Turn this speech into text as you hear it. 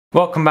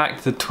Welcome back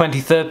to the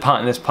 23rd part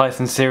in this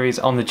Python series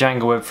on the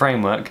Django web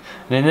framework,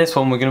 and in this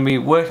one we're going to be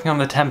working on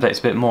the templates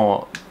a bit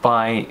more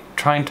by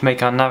trying to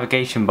make our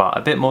navigation bar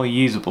a bit more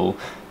usable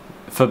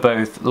for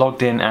both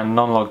logged in and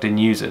non-logged in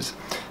users.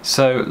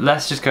 So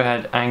let's just go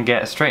ahead and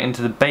get straight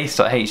into the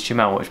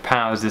base.html which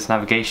powers this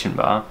navigation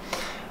bar,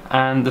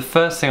 and the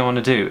first thing I want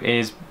to do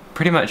is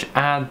pretty much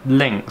add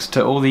links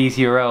to all these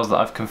URLs that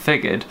I've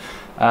configured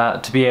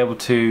to be able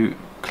to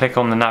click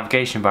on the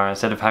navigation bar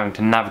instead of having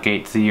to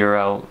navigate to the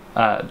URL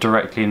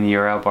directly in the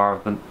URL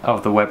bar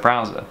of the web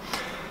browser.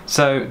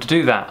 So to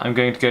do that, I'm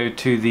going to go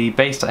to the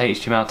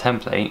base.html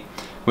template,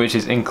 which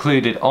is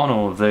included on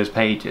all of those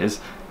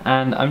pages,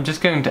 and I'm just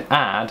going to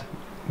add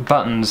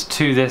buttons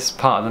to this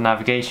part of the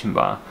navigation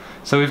bar.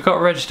 So we've got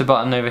a register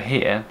button over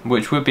here,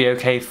 which would be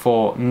okay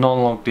for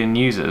non-logged in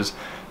users,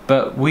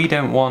 but we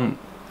don't want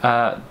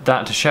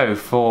that to show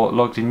for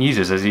logged in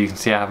users. As you can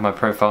see, I have my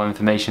profile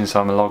information,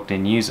 so I'm a logged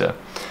in user.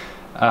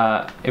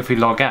 If we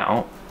log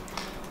out,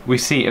 we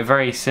see a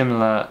very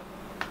similar...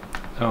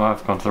 oh,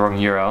 I've gone to the wrong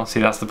URL. See,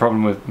 that's the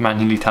problem with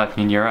manually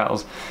typing in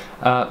URLs.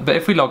 But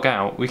if we log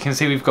out, we can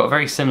see we've got a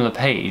very similar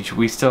page.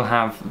 We still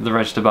have the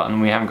register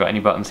button, we haven't got any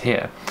buttons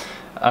here.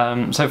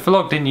 So for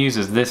logged in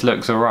users, this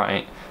looks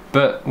alright,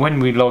 but when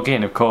we log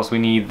in, of course, we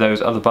need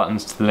those other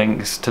buttons to the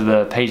links to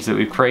the page that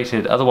we've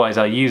created, otherwise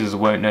our users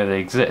won't know they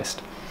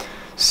exist.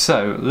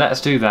 So let's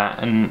do that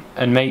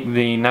and make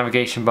the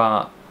navigation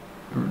bar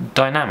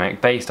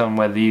dynamic based on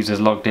whether the user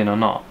is logged in or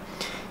not.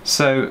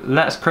 So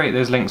let's create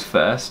those links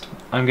first.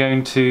 I'm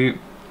going to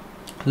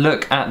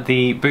look at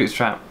the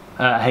Bootstrap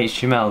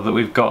HTML that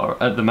we've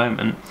got at the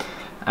moment,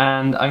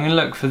 and I'm going to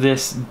look for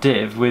this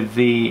div with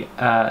the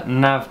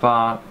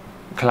navbar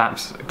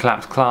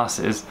collapse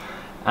classes,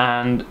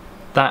 and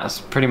that's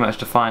pretty much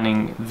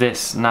defining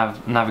this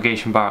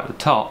navigation bar at the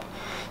top.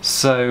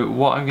 So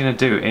what I'm going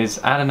to do is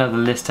add another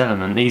list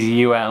element.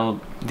 These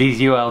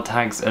UL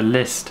tags are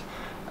list.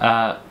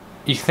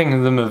 You can think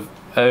of them as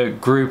a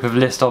group of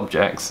list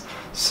objects,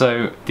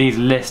 so these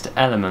list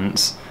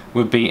elements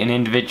would be an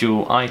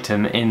individual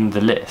item in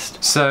the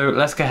list. So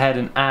let's go ahead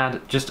and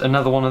add just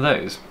another one of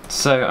those.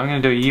 So I'm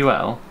going to do a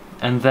UL,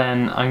 and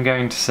then I'm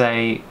going to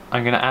say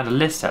I'm going to add a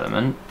list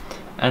element,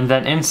 and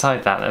then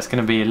inside that there's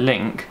going to be a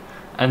link,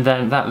 and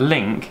then that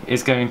link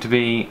is going to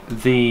be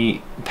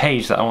the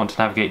page that I want to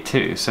navigate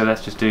to. So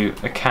let's just do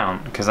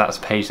account, because that's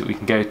a page that we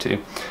can go to.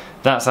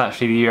 That's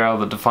actually the URL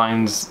that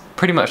defines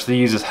pretty much the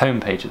user's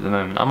homepage at the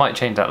moment. I might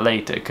change that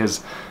later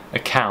because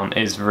account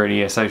is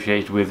really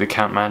associated with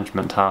account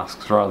management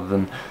tasks rather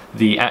than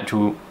the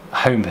actual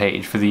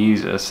homepage for the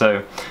user.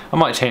 So I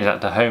might change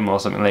that to home or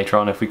something later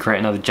on if we create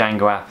another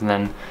Django app and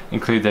then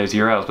include those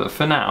URLs. But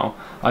for now,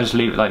 I'll just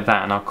leave it like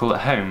that and I'll call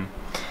it home.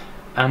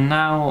 And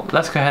now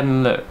let's go ahead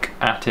and look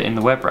at it in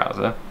the web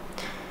browser.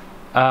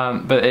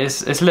 But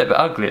it's a little bit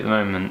ugly at the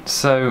moment.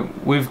 So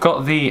we've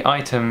got the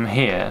item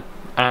here,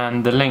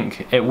 and the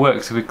link, it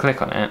works if we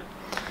click on it,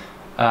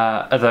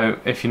 although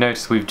if you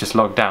notice we've just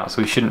logged out,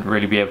 so we shouldn't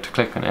really be able to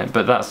click on it,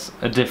 but that's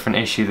a different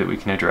issue that we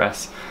can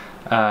address.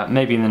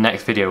 Maybe in the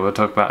next video we'll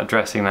talk about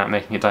addressing that,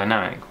 making it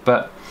dynamic.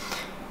 But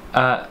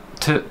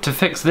to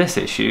fix this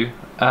issue,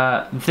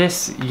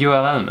 this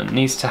UL element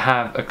needs to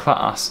have a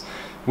class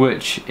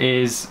which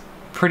is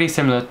pretty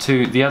similar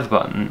to the other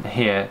button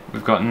here.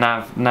 We've got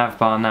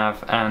navbar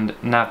nav and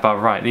navbar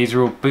right. These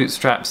are all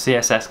Bootstrap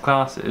CSS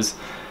classes,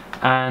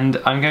 and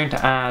I'm going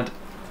to add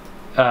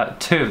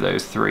two of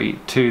those three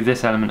to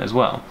this element as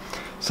well.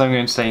 So I'm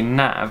going to say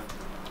nav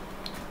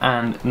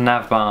and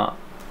navbar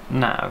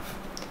nav,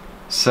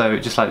 so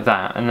just like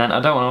that, and then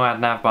I don't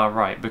want to add navbar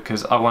right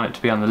because I want it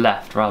to be on the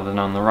left rather than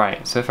on the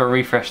right. So if I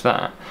refresh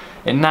that,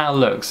 it now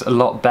looks a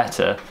lot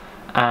better,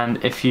 and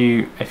if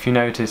you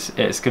notice,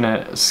 it's going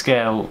to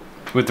scale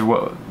with the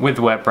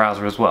web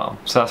browser as well.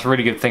 So that's a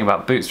really good thing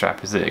about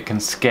Bootstrap, is that it can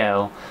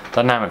scale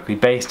dynamically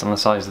based on the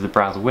size of the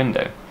browser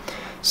window.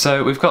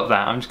 So we've got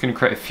that. I'm just going to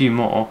create a few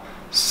more.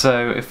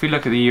 So if we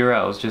look at the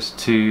URLs just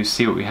to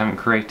see what we haven't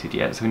created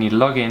yet, so we need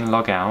log in,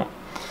 log out.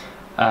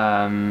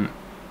 I'm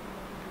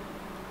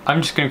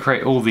just going to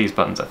create all these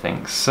buttons, I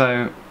think.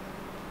 So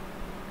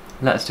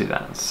let's do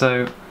that.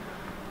 So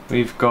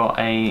we've got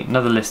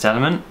another list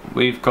element,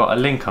 we've got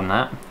a link on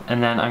that,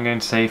 and then I'm going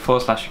to say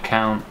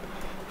 /account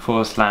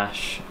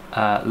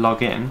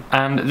 /login,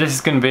 and this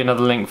is going to be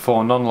another link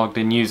for non-logged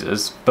in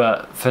users,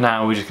 but for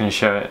now we're just going to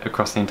show it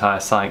across the entire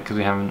site because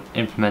we haven't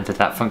implemented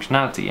that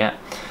functionality yet.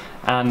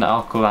 And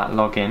I'll call that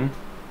login,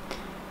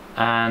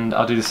 and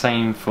I'll do the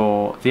same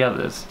for the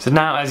others. So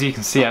now, as you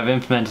can see, I've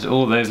implemented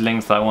all those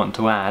links that I want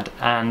to add,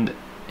 and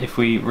if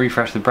we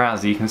refresh the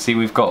browser you can see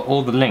we've got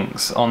all the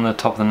links on the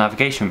top of the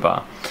navigation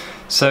bar.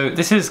 So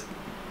this is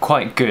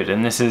quite good,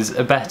 and this is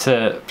a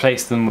better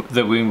place than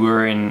that we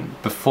were in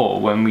before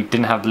when we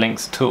didn't have the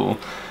links at all.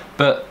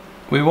 But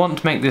we want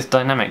to make this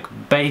dynamic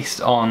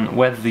based on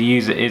whether the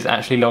user is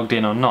actually logged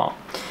in or not.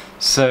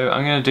 So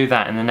I'm going to do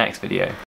that in the next video.